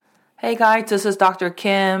Hey guys, this is Dr.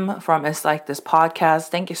 Kim from It's Like This podcast.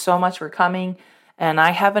 Thank you so much for coming. And I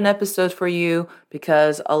have an episode for you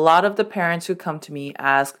because a lot of the parents who come to me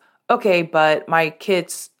ask, okay, but my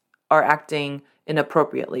kids are acting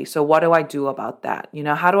inappropriately. So what do I do about that?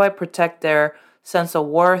 How do I protect their sense of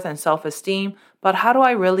worth and self-esteem? But how do I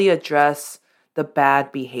really address the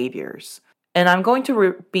bad behaviors? And I'm going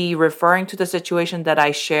to be referring to the situation that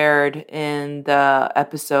I shared in the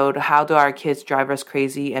episode, How Do Our Kids Drive Us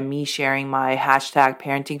Crazy? And me sharing my hashtag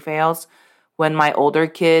parenting fails. When my older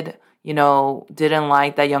kid, didn't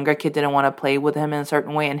like that younger kid, didn't want to play with him in a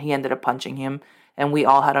certain way, and he ended up punching him. And we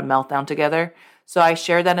all had a meltdown together. So I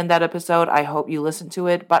shared that in that episode. I hope you listen to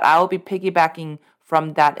it. But I will be piggybacking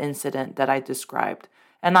from that incident that I described.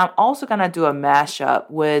 And I'm also going to do a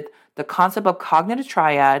mashup with the concept of cognitive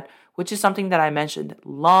triad, which is something that I mentioned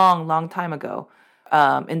long time ago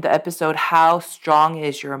in the episode, How Strong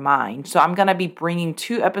Is Your Mind? So I'm going to be bringing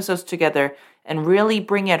two episodes together and really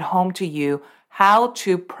bring it home to you how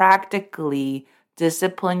to practically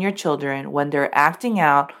discipline your children when they're acting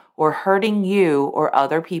out or hurting you or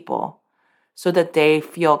other people so that they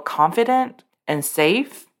feel confident and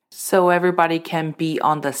safe so everybody can be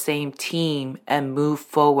on the same team and move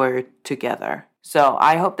forward together. So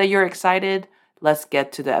I hope that you're excited. Let's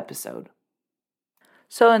get to the episode.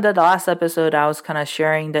 So in the last episode, I was kind of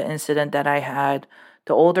sharing the incident that I had.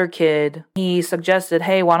 The older kid, he suggested,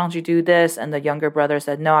 hey, why don't you do this? And the younger brother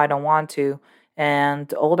said, no, I don't want to. And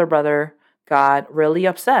the older brother got really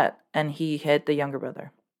upset and he hit the younger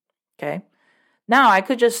brother. Okay. Now I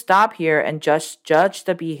could just stop here and just judge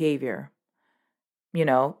the behavior,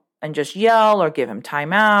 and just yell or give him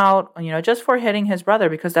time out, just for hitting his brother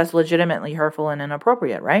because that's legitimately hurtful and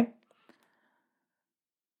inappropriate, right?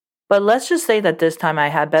 But let's just say that this time I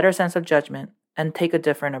had better sense of judgment and take a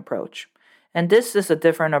different approach. And this is a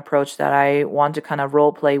different approach that I want to kind of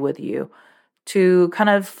role play with you to kind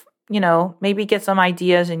of, maybe get some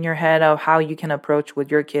ideas in your head of how you can approach with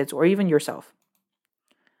your kids or even yourself.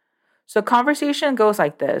 So conversation goes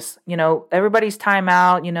like this, everybody's time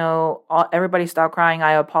out, everybody stop crying.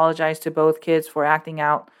 I apologize to both kids for acting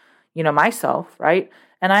out, myself, right?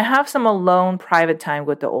 And I have some alone private time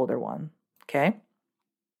with the older one, okay?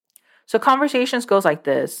 So conversations goes like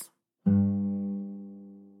this.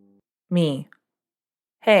 Me.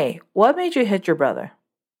 Hey, what made you hit your brother?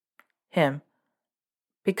 Him.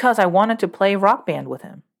 Because I wanted to play rock band with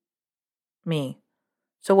him. Me.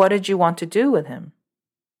 So what did you want to do with him?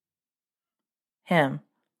 Him.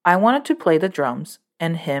 I wanted to play the drums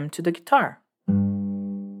and him to the guitar.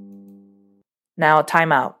 Now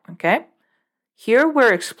time out, okay? Here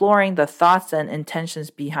we're exploring the thoughts and intentions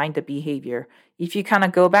behind the behavior. If you kind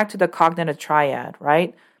of go back to the cognitive triad,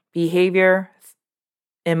 right? Behavior,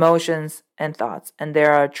 emotions, and thoughts. And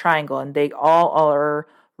they're a triangle and they all are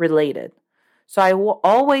related. So I will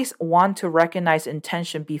always want to recognize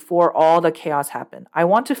intention before all the chaos happen. I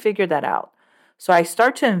want to figure that out. So I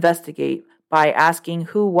start to investigate by asking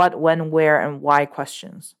who, what, when, where, and why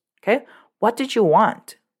questions. Okay? What did you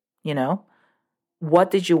want? What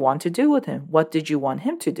did you want to do with him? What did you want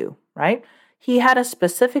him to do? Right? He had a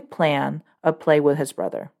specific plan of play with his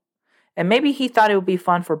brother. And maybe he thought it would be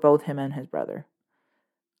fun for both him and his brother.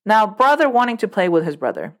 Now, brother wanting to play with his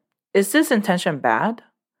brother. Is this intention bad?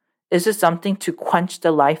 Is this something to quench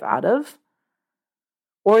the life out of?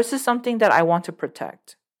 Or is this something that I want to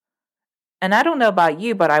protect? And I don't know about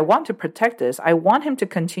you, but I want to protect this. I want him to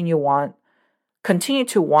continue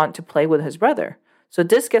to want to play with his brother. So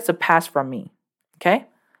this gets a pass from me. Okay?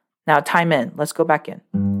 Now time in. Let's go back in.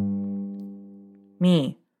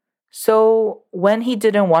 Me. So when he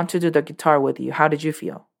didn't want to do the guitar with you, how did you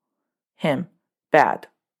feel? Him. Bad.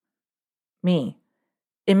 Me.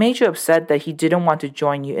 It made you upset that he didn't want to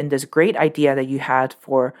join you in this great idea that you had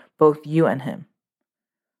for both you and him.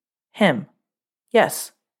 Him.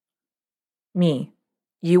 Yes. Me.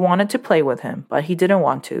 You wanted to play with him, but he didn't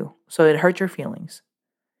want to, so it hurt your feelings.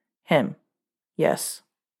 Him. Yes.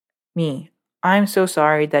 Me. I'm so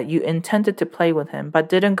sorry that you intended to play with him, but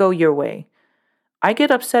didn't go your way. I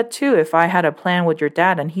get upset too if I had a plan with your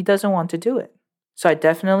dad and he doesn't want to do it. So I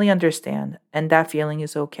definitely understand, and that feeling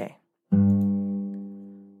is okay.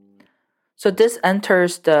 So this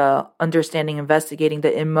enters the understanding, investigating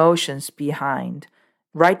the emotions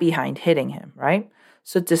right behind hitting him, right?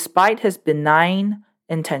 So despite his benign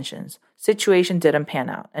intentions, situation didn't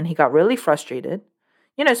pan out and he got really frustrated,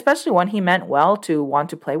 especially when he meant well to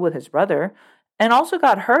want to play with his brother and also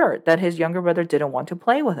got hurt that his younger brother didn't want to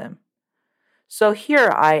play with him. So here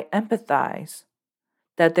I empathize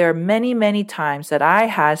that there are many times that I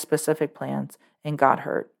had specific plans and got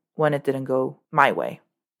hurt when it didn't go my way.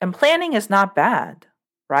 And planning is not bad,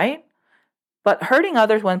 right? But hurting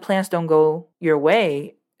others when plans don't go your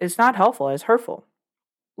way is not helpful, it's hurtful.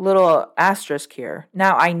 Little asterisk here.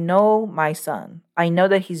 Now, I know my son. I know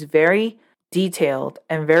that he's very detailed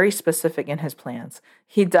and very specific in his plans.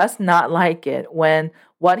 He does not like it when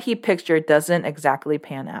what he pictured doesn't exactly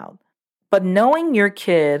pan out. But knowing your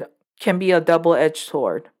kid can be a double-edged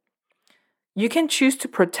sword. You can choose to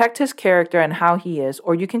protect his character and how he is,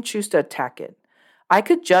 or you can choose to attack it. I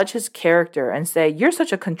could judge his character and say, "You're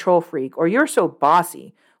such a control freak," or "You're so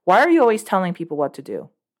bossy. Why are you always telling people what to do?"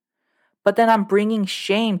 But then I'm bringing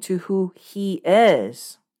shame to who he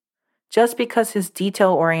is. Just because he's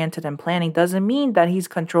detail oriented and planning doesn't mean that he's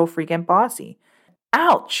control freak and bossy.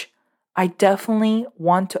 Ouch! I definitely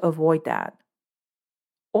want to avoid that.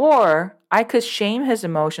 Or I could shame his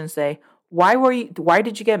emotions, say, why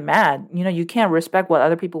did you get mad? You can't respect what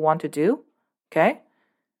other people want to do. Okay?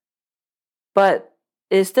 But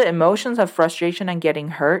is the emotions of frustration and getting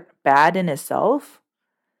hurt bad in itself?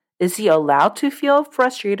 Is he allowed to feel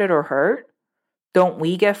frustrated or hurt? Don't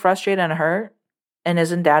we get frustrated and hurt? And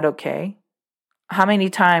isn't that okay? How many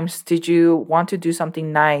times did you want to do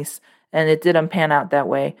something nice and it didn't pan out that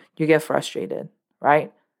way? You get frustrated,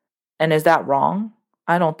 right? And is that wrong?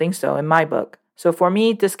 I don't think so in my book. So for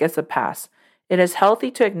me, this gets a pass. It is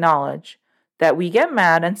healthy to acknowledge that we get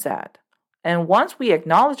mad and sad. And once we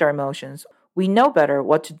acknowledge our emotions, we know better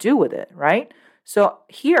what to do with it, right? So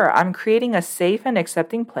here I'm creating a safe and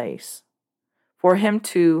accepting place for him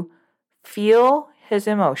to feel his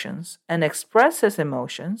emotions and express his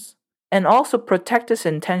emotions and also protect his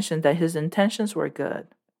intention that his intentions were good.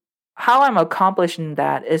 How I'm accomplishing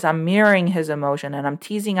that is I'm mirroring his emotion and I'm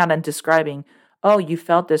teasing out and describing, "Oh, you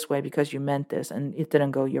felt this way because you meant this and it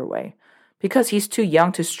didn't go your way." Because he's too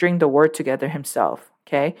young to string the word together himself,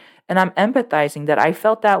 okay? And I'm empathizing that I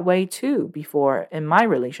felt that way too before in my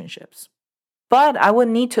relationships. But I would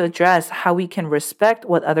need to address how we can respect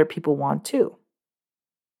what other people want too.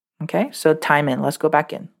 Okay, so time in. Let's go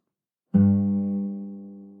back in.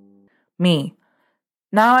 Me.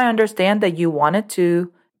 Now I understand that you wanted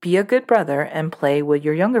to be a good brother and play with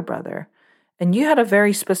your younger brother. And you had a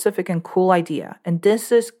very specific and cool idea. And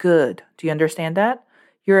this is good. Do you understand that?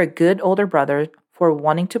 You're a good older brother for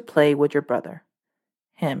wanting to play with your brother.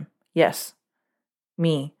 Him. Yes.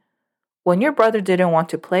 Me. When your brother didn't want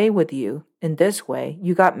to play with you in this way,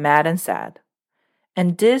 you got mad and sad.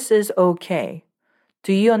 And this is okay.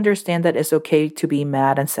 Do you understand that it's okay to be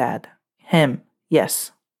mad and sad? Him.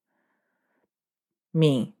 Yes.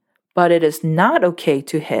 Me. But it is not okay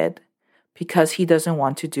to hit because he doesn't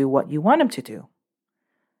want to do what you want him to do.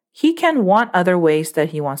 He can want other ways that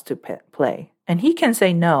he wants to play, and he can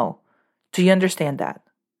say no. Do you understand that?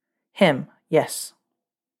 Him. Yes.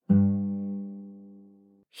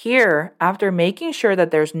 Here, after making sure that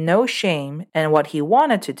there's no shame in what he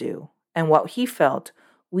wanted to do and what he felt,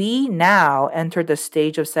 we now enter the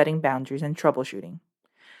stage of setting boundaries and troubleshooting.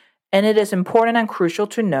 And it is important and crucial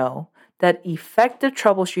to know that effective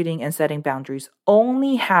troubleshooting and setting boundaries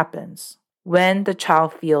only happens when the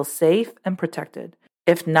child feels safe and protected.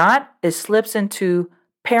 If not, it slips into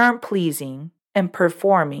parent pleasing and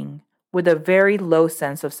performing with a very low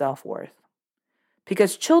sense of self-worth.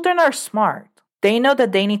 Because children are smart. They know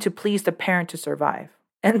that they need to please the parent to survive.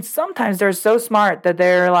 And sometimes they're so smart that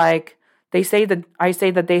they're like, I say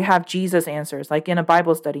that they have Jesus answers, like in a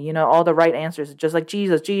Bible study, all the right answers, just like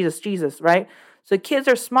Jesus, right? So kids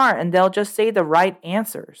are smart and they'll just say the right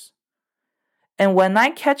answers. And when I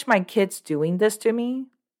catch my kids doing this to me,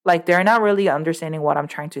 like they're not really understanding what I'm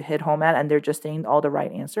trying to hit home at and they're just saying all the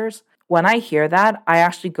right answers. When I hear that, I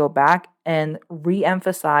actually go back and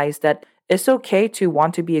re-emphasize that it's okay to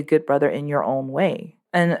want to be a good brother in your own way.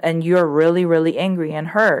 And you're really, really angry and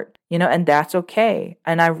hurt, and that's okay.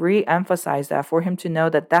 And I re-emphasize that for him to know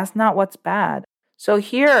that that's not what's bad. So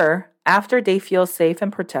here, after they feel safe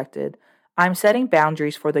and protected, I'm setting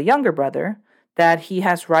boundaries for the younger brother that he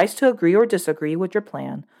has rights to agree or disagree with your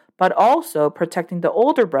plan, but also protecting the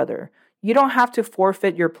older brother. You don't have to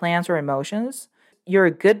forfeit your plans or emotions. You're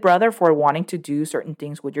a good brother for wanting to do certain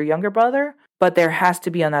things with your younger brother, but there has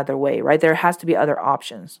to be another way, right? There has to be other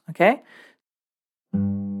options, okay?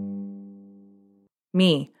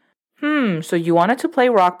 Me. So you wanted to play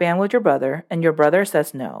rock band with your brother, and your brother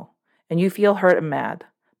says no, and you feel hurt and mad,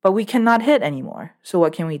 but we cannot hit anymore, so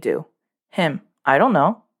what can we do? Him. I don't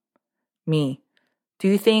know. Me. Do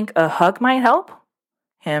you think a hug might help?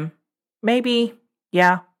 Him. Maybe.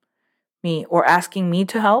 Yeah. Me. Or asking me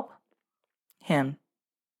to help? Him.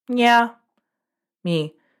 Yeah.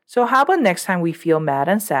 Me. So how about next time we feel mad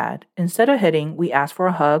and sad, instead of hitting, we ask for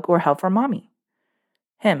a hug or help from mommy?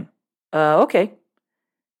 Him. Okay.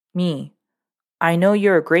 Me. I know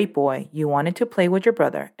you're a great boy. You wanted to play with your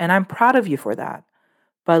brother, and I'm proud of you for that.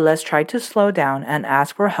 But let's try to slow down and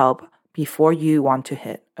ask for help before you want to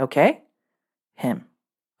hit, okay? Him.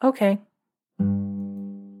 Okay.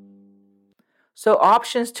 So,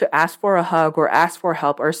 options to ask for a hug or ask for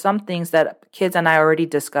help are some things that kids and I already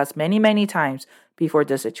discussed many, many times before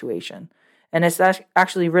this situation. And it's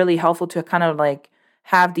actually really helpful to kind of like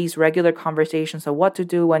have these regular conversations of what to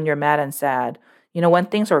do when you're mad and sad. When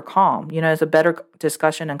things are calm, it's a better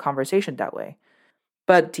discussion and conversation that way.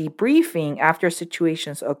 But debriefing after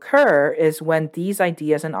situations occur is when these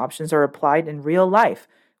ideas and options are applied in real life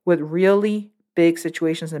with really big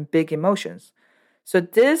situations and big emotions. So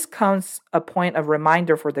this comes a point of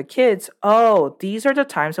reminder for the kids. Oh, these are the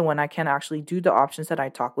times when I can actually do the options that I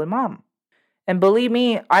talk with mom. And believe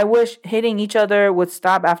me, I wish hitting each other would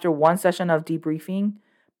stop after one session of debriefing,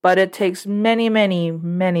 but it takes many, many,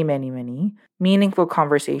 many, many, many meaningful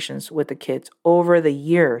conversations with the kids over the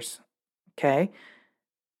years. Okay?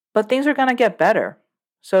 But things are going to get better.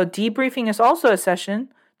 So debriefing is also a session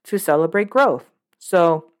to celebrate growth.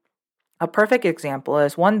 So a perfect example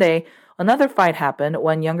is one day another fight happened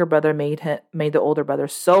when younger brother made the older brother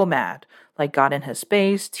so mad, like got in his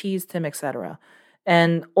space, teased him, etc.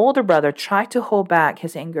 And older brother tried to hold back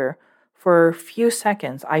his anger for a few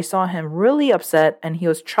seconds. I saw him really upset and he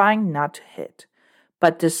was trying not to hit.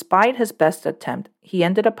 But despite his best attempt, he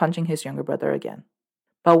ended up punching his younger brother again.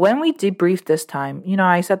 But when we debriefed this time,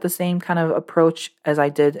 I said the same kind of approach as I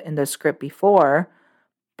did in the script before,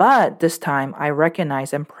 but this time I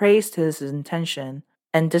recognized and praised his intention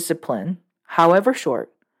and discipline, however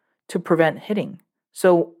short, to prevent hitting.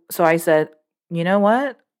 So I said, you know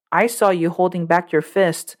what? I saw you holding back your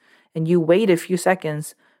fist and you waited a few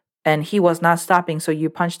seconds and he was not stopping, so you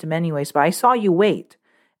punched him anyways, but I saw you wait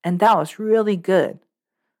and that was really good.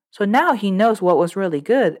 So now he knows what was really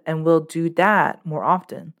good and will do that more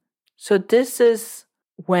often. So this is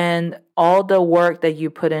when all the work that you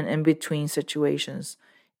put in between situations,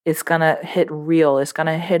 it's going to hit real. It's going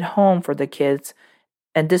to hit home for the kids.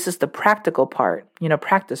 And this is the practical part,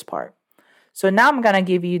 practice part. So now I'm going to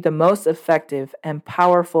give you the most effective and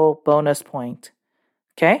powerful bonus point.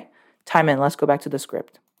 Okay? Time in. Let's go back to the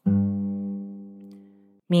script.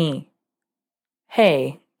 Me.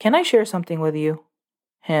 Hey, can I share something with you?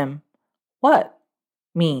 Him. What?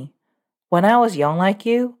 Me. When I was young like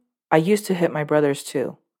you, I used to hit my brothers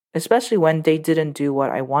too, especially when they didn't do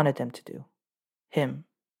what I wanted them to do. Him.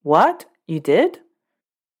 What? You did?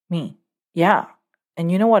 Me. Yeah.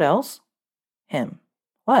 And you know what else? Him.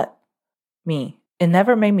 What? Me. It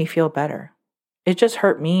never made me feel better. It just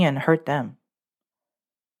hurt me and hurt them.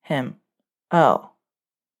 Him. Oh.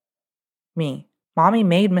 Me. Mommy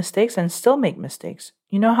made mistakes and still make mistakes.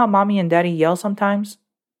 You know how mommy and daddy yell sometimes?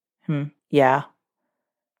 Yeah.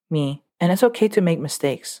 Me. And it's okay to make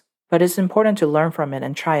mistakes, but it's important to learn from it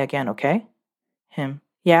and try again, okay? Him.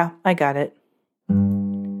 Yeah, I got it.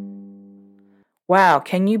 Wow,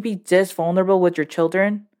 can you be this vulnerable with your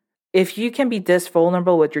children? If you can be this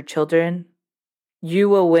vulnerable with your children, you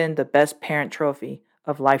will win the best parent trophy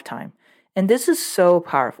of lifetime. And this is so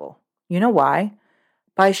powerful. You know why?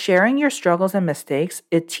 By sharing your struggles and mistakes,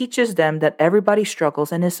 it teaches them that everybody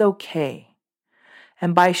struggles and it's okay.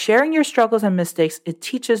 And by sharing your struggles and mistakes, it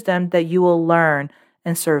teaches them that you will learn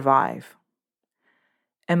and survive.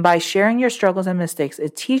 And by sharing your struggles and mistakes,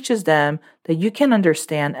 it teaches them that you can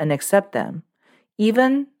understand and accept them,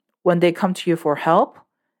 even when they come to you for help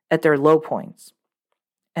at their low points.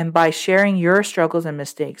 And by sharing your struggles and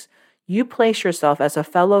mistakes, you place yourself as a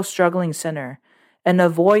fellow struggling sinner and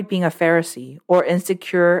avoid being a Pharisee or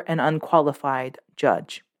insecure and unqualified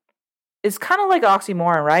judge. It's kind of like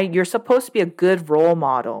oxymoron, right? You're supposed to be a good role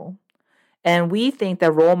model. And we think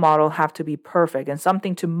that role models have to be perfect and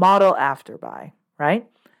something to model after by, right?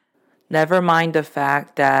 Never mind the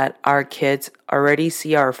fact that our kids already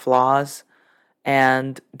see our flaws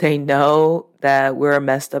and they know that we're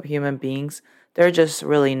messed up human beings. They're just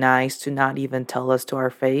really nice to not even tell us to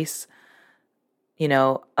our face.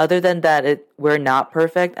 Other than that, we're not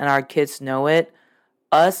perfect and our kids know it.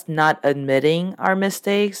 Us not admitting our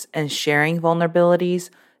mistakes and sharing vulnerabilities,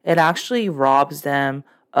 it actually robs them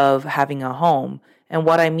of having a home. And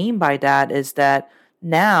what I mean by that is that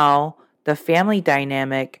now the family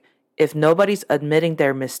dynamic, if nobody's admitting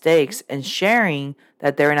their mistakes and sharing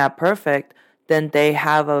that they're not perfect, then they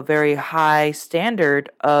have a very high standard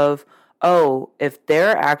of, oh, if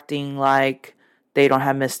they're acting like they don't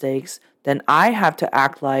have mistakes, then I have to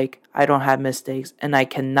act like I don't have mistakes and I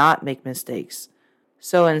cannot make mistakes.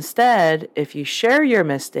 So instead, if you share your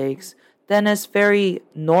mistakes, then it's very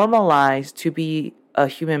normalized to be a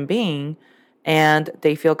human being and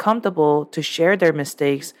they feel comfortable to share their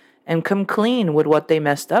mistakes and come clean with what they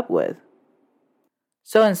messed up with.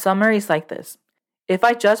 So in summary, it's like this. If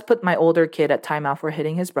I just put my older kid at timeout for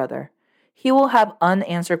hitting his brother, he will have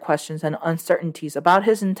unanswered questions and uncertainties about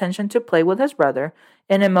his intention to play with his brother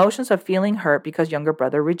and emotions of feeling hurt because younger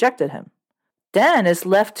brother rejected him. Then it's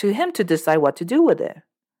left to him to decide what to do with it.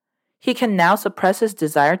 He can now suppress his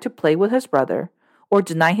desire to play with his brother or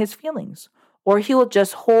deny his feelings, or he will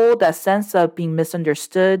just hold that sense of being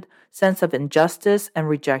misunderstood, sense of injustice and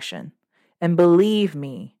rejection. And believe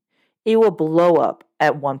me, it will blow up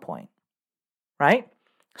at one point, right?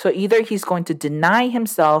 So either he's going to deny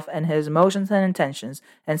himself and his emotions and intentions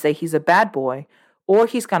and say he's a bad boy, or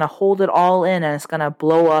he's going to hold it all in and it's going to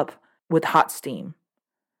blow up with hot steam.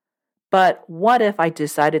 But what if I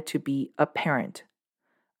decided to be a parent,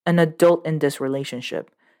 an adult in this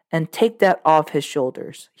relationship, and take that off his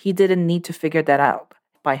shoulders? He didn't need to figure that out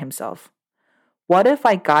by himself. What if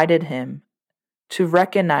I guided him to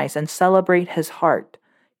recognize and celebrate his heart,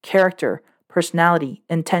 character, personality,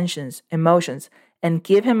 intentions, emotions, and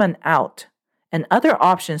give him an out and other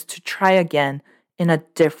options to try again in a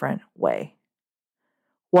different way?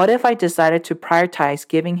 What if I decided to prioritize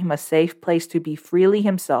giving him a safe place to be freely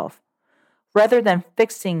himself rather than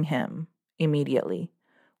fixing him immediately?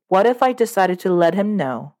 What if I decided to let him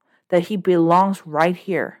know that he belongs right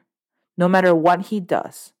here, no matter what he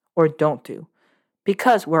does or don't do,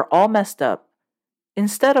 because we're all messed up,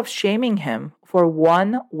 instead of shaming him for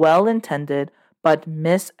one well-intended but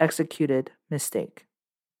misexecuted mistake?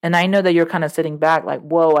 And I know that you're kind of sitting back like,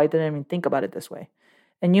 whoa, I didn't even think about it this way.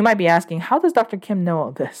 And you might be asking, how does Dr. Kim know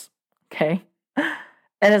all this? Okay.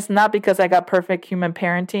 And it's not because I got perfect human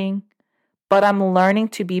parenting, but I'm learning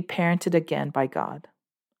to be parented again by God.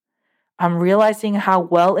 I'm realizing how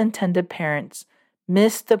well-intended parents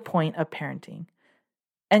miss the point of parenting.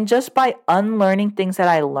 And just by unlearning things that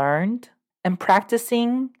I learned and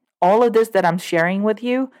practicing all of this that I'm sharing with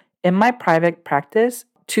you in my private practice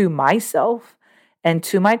to myself and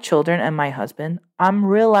to my children and my husband, I'm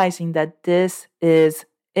realizing that this is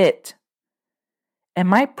it. And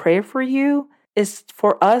my prayer for you is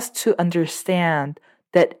for us to understand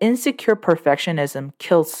that insecure perfectionism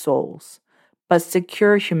kills souls, but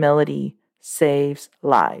secure humility saves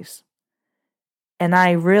lives. And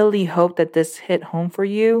I really hope that this hit home for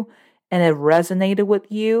you and it resonated with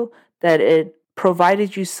you, that it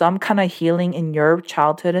provided you some kind of healing in your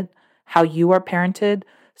childhood, how you are parented,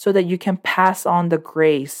 so that you can pass on the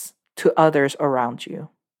grace to others around you.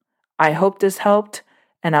 I hope this helped,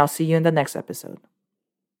 and I'll see you in the next episode.